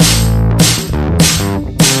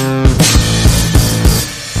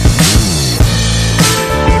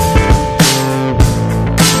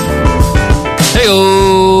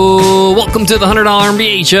Welcome to the $100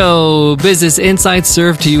 MBA Show. Business insights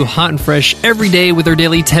served to you hot and fresh every day with our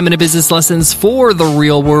daily 10-minute business lessons for the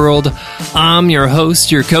real world. I'm your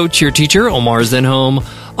host, your coach, your teacher, Omar Zenhom.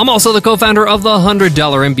 I'm also the co-founder of the $100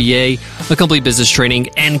 MBA, a complete business training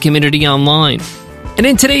and community online. And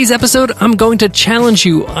in today's episode, I'm going to challenge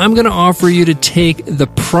you. I'm going to offer you to take the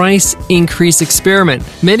price increase experiment.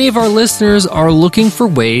 Many of our listeners are looking for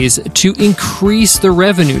ways to increase their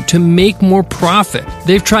revenue, to make more profit.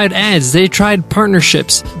 They've tried ads, they've tried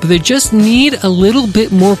partnerships, but they just need a little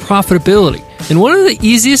bit more profitability. And one of the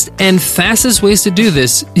easiest and fastest ways to do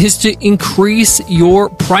this is to increase your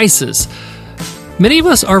prices. Many of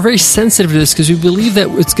us are very sensitive to this because we believe that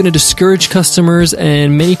it's going to discourage customers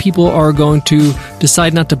and many people are going to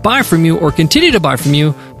decide not to buy from you or continue to buy from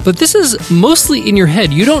you. But this is mostly in your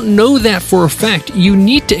head. You don't know that for a fact. You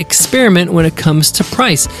need to experiment when it comes to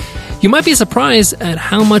price. You might be surprised at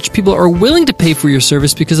how much people are willing to pay for your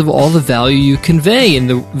service because of all the value you convey and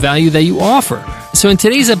the value that you offer. So in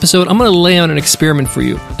today's episode, I'm going to lay out an experiment for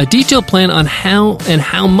you, a detailed plan on how and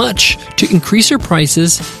how much to increase your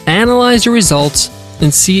prices, analyze your results,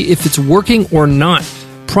 and see if it's working or not.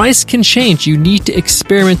 Price can change. You need to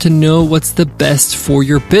experiment to know what's the best for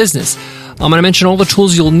your business. I'm going to mention all the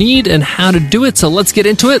tools you'll need and how to do it. So let's get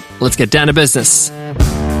into it. Let's get down to business.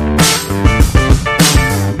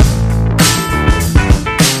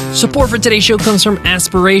 Support for today's show comes from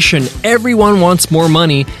Aspiration. Everyone wants more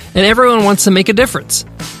money, and everyone wants to make a difference.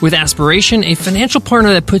 With Aspiration, a financial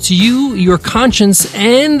partner that puts you, your conscience,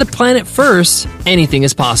 and the planet first, anything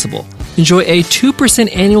is possible. Enjoy a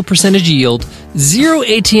 2% annual percentage yield, 0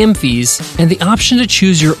 ATM fees, and the option to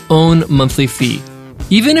choose your own monthly fee,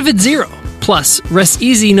 even if it's 0. Plus, rest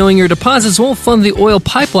easy knowing your deposits won't fund the oil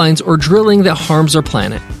pipelines or drilling that harms our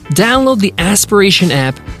planet. Download the Aspiration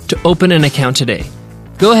app to open an account today.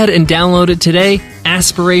 Go ahead and download it today.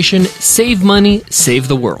 Aspiration, save money, save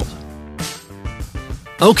the world.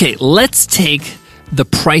 Okay, let's take the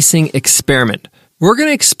pricing experiment. We're going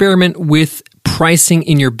to experiment with pricing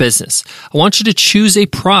in your business. I want you to choose a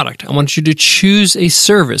product. I want you to choose a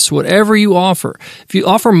service, whatever you offer. If you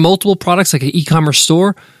offer multiple products like an e-commerce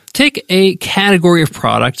store, take a category of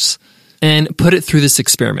products and put it through this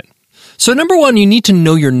experiment. So number one, you need to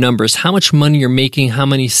know your numbers, how much money you're making, how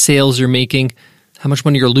many sales you're making, how much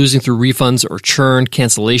money you're losing through refunds or churn,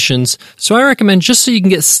 cancellations. So I recommend, just so you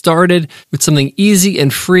can get started with something easy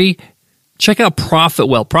and free, check out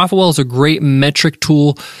ProfitWell. ProfitWell is a great metric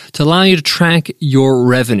tool to allow you to track your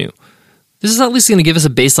revenue. This is at least going to give us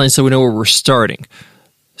a baseline so we know where we're starting.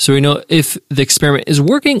 So we know if the experiment is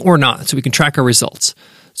working or not, so we can track our results.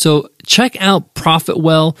 So check out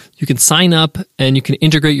ProfitWell. You can sign up and you can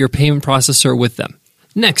integrate your payment processor with them.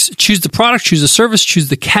 Next, choose the product, choose the service, choose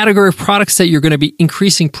the category of products that you're going to be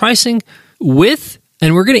increasing pricing with,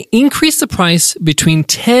 and we're going to increase the price between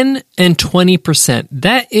 10 and 20%.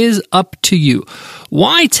 That is up to you.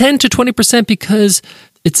 Why 10 to 20%? Because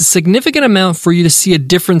it's a significant amount for you to see a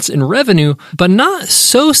difference in revenue, but not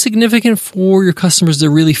so significant for your customers to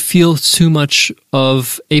really feel too much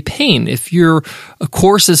of a pain. If your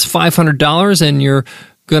course is $500 and you're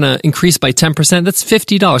going to increase by 10%, that's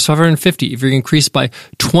 $50, $550. If you're going to increase by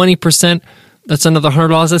 20%, that's another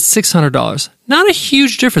 $100, that's $600. Not a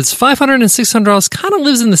huge difference. $500 and $600 kind of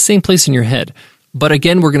lives in the same place in your head. But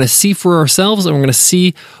again, we're going to see for ourselves and we're going to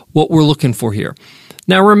see what we're looking for here.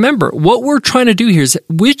 Now remember, what we're trying to do here is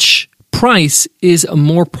which price is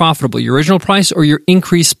more profitable, your original price or your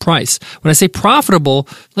increased price. When I say profitable,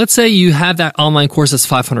 let's say you have that online course that's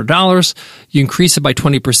 $500. You increase it by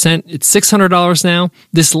 20%. It's $600 now.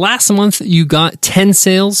 This last month, you got 10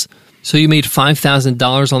 sales. So you made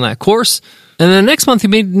 $5,000 on that course. And then the next month, you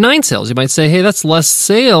made 9 sales. You might say, hey, that's less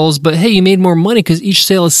sales, but hey, you made more money because each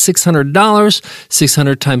sale is $600.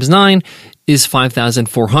 600 times 9 is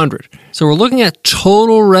 $5,400. So we're looking at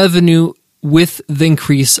total revenue with the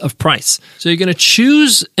increase of price. So you're going to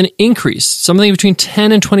choose an increase, something between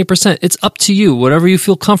 10 and 20%. It's up to you, whatever you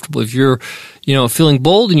feel comfortable. If you're, feeling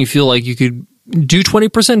bold and you feel like you could do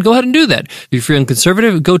 20%, go ahead and do that. If you're feeling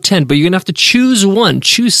conservative, go 10, but you're going to have to choose one.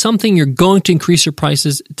 Choose something you're going to increase your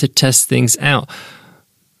prices to test things out.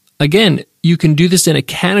 Again, you can do this in a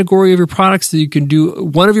category of your products. You can do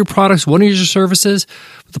one of your products, one of your services.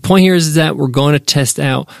 But the point here is that we're going to test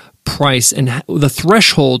out price and the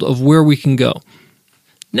threshold of where we can go.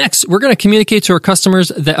 Next, we're going to communicate to our customers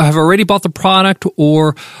that have already bought the product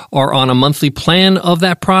or are on a monthly plan of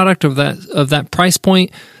that product, of that price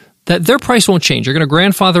point, that their price won't change. You're going to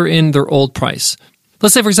grandfather in their old price.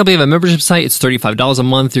 Let's say, for example, you have a membership site, it's $35 a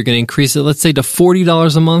month. You're going to increase it, let's say, to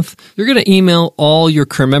 $40 a month. You're going to email all your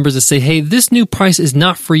current members and say, hey, this new price is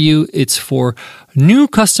not for you. It's for new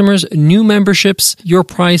customers, new memberships. Your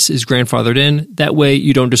price is grandfathered in. That way,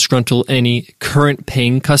 you don't disgruntle any current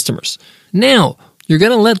paying customers. Now, you're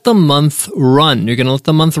going to let the month run. You're going to let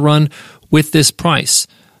the month run with this price.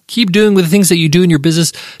 Keep doing with the things that you do in your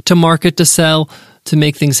business to market, to sell, to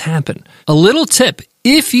make things happen. A little tip,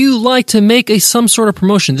 if you like to make some sort of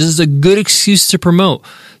promotion, this is a good excuse to promote.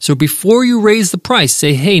 So before you raise the price,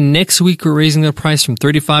 say, hey, next week we're raising the price from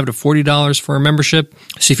 $35 to $40 for a membership.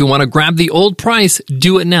 So if you want to grab the old price,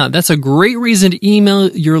 do it now. That's a great reason to email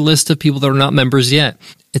your list of people that are not members yet.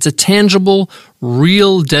 It's a tangible,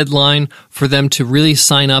 real deadline for them to really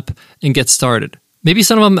sign up and get started. Maybe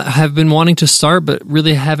some of them have been wanting to start, but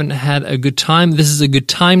really haven't had a good time. This is a good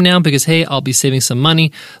time now because, hey, I'll be saving some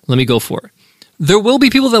money. Let me go for it. There will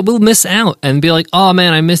be people that will miss out and be like, oh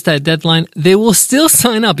man, I missed that deadline. They will still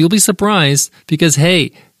sign up. You'll be surprised because,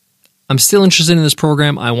 hey, I'm still interested in this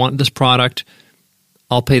program. I want this product.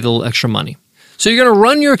 I'll pay the little extra money. So you're going to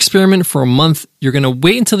run your experiment for a month. You're going to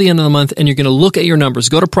wait until the end of the month and you're going to look at your numbers.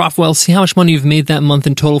 Go to ProfWell, see how much money you've made that month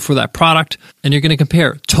in total for that product. And you're going to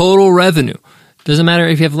compare total revenue. Doesn't matter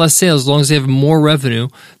if you have less sales, as long as you have more revenue,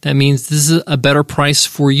 that means this is a better price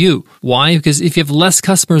for you. Why? Because if you have less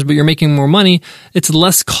customers but you're making more money, it's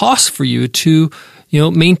less cost for you to,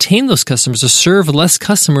 maintain those customers. To serve less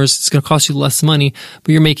customers, it's going to cost you less money,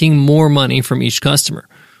 but you're making more money from each customer.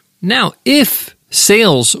 Now, if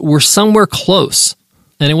sales were somewhere close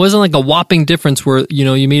and it wasn't like a whopping difference where,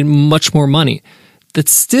 you made much more money,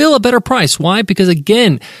 that's still a better price. Why? Because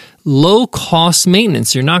again, low cost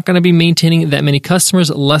maintenance. You're not going to be maintaining that many customers,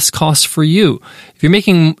 less cost for you. If you're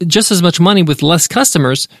making just as much money with less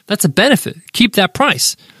customers, that's a benefit. Keep that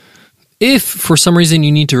price. If for some reason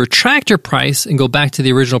you need to retract your price and go back to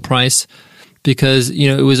the original price because,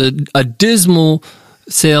 it was a dismal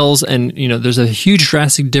sales and, there's a huge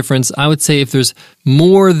drastic difference, I would say if there's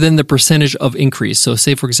more than the percentage of increase. So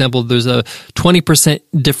say, for example, there's a 20%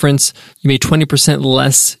 difference, you made 20%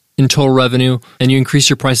 less in total revenue and you increase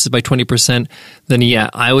your prices by 20%, then yeah,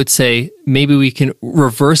 I would say maybe we can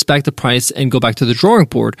reverse back the price and go back to the drawing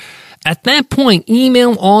board. At that point,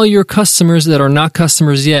 email all your customers that are not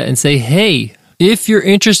customers yet and say, hey, if you're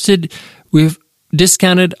interested, we've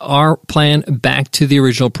discounted our plan back to the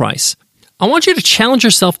original price. I want you to challenge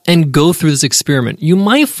yourself and go through this experiment. You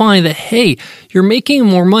might find that, hey, you're making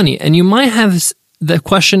more money and you might have the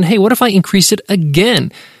question, hey, what if I increase it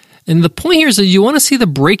again? And the point here is that you want to see the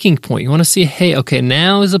breaking point. You want to see, hey, okay,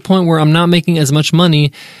 now is the point where I'm not making as much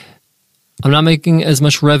money. I'm not making as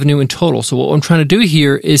much revenue in total. So what I'm trying to do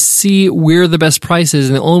here is see where the best price is.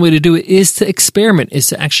 And the only way to do it is to experiment, is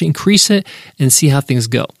to actually increase it and see how things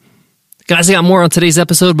go. Guys, I got more on today's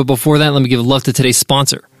episode, but before that, let me give love to today's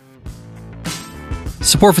sponsor.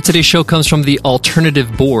 Support for today's show comes from the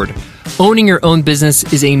Alternative Board. Owning your own business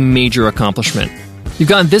is a major accomplishment. You've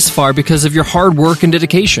gotten this far because of your hard work and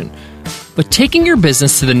dedication. But taking your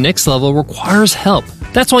business to the next level requires help.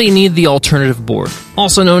 That's why you need the Alternative Board,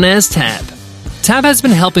 also known as TAB. TAB has been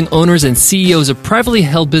helping owners and CEOs of privately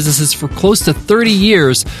held businesses for close to 30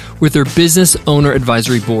 years with their business owner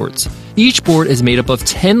advisory boards. Each board is made up of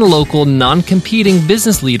 10 local, non-competing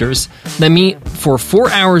business leaders that meet for 4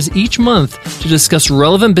 hours each month to discuss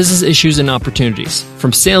relevant business issues and opportunities,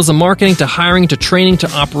 from sales and marketing to hiring to training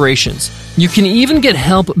to operations. You can even get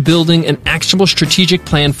help building an actionable strategic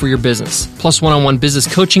plan for your business, plus one-on-one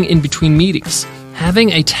business coaching in between meetings.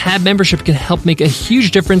 Having a TAB membership can help make a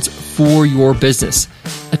huge difference for your business.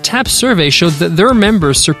 A TAB survey showed that their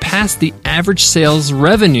members surpassed the average sales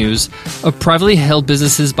revenues of privately held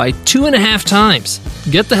businesses by 2.5 times.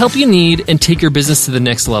 Get the help you need and take your business to the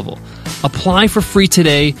next level. Apply for free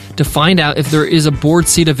today to find out if there is a board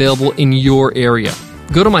seat available in your area.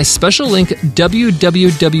 Go to my special link,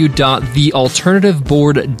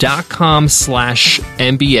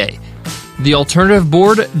 www.thealternativeboard.com/MBA.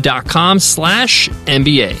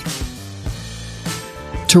 thealternativeboard.com/MBA.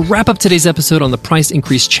 To wrap up today's episode on the price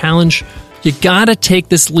increase challenge, you gotta take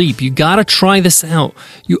this leap. You gotta try this out.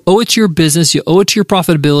 You owe it to your business. You owe it to your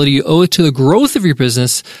profitability. You owe it to the growth of your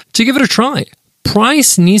business to give it a try.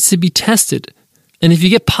 Price needs to be tested. And if you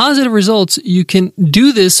get positive results, you can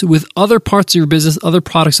do this with other parts of your business, other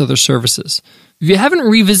products, other services. If you haven't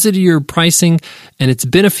revisited your pricing and it's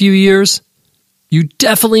been a few years, you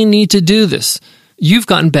definitely need to do this. You've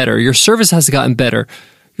gotten better. Your service has gotten better.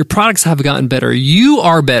 Your products have gotten better. You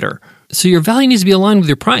are better. So your value needs to be aligned with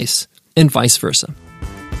your price and vice versa.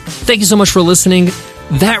 Thank you so much for listening.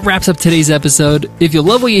 That wraps up today's episode. If you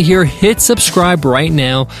love what you hear, hit subscribe right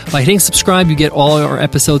now. By hitting subscribe, you get all our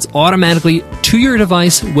episodes automatically to your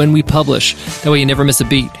device when we publish. That way you never miss a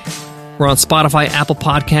beat. We're on Spotify, Apple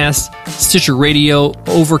Podcasts, Stitcher Radio,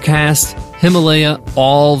 Overcast, Himalaya,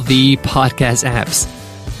 all the podcast apps.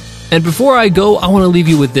 And before I go, I want to leave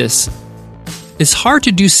you with this. It's hard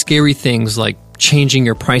to do scary things like changing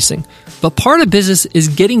your pricing, but part of business is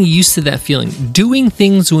getting used to that feeling, doing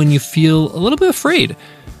things when you feel a little bit afraid.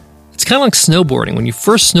 It's kind of like snowboarding. When you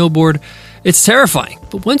first snowboard, it's terrifying.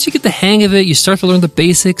 But once you get the hang of it, you start to learn the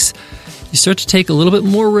basics, you start to take a little bit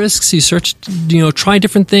more risks, you start to try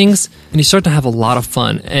different things, and you start to have a lot of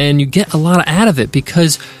fun. And you get a lot out of it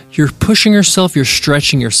because you're pushing yourself, you're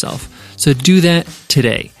stretching yourself. So do that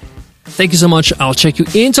today. Thank you so much. I'll check you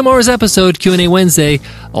in tomorrow's episode, Q&A Wednesday.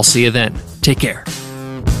 I'll see you then. Take care.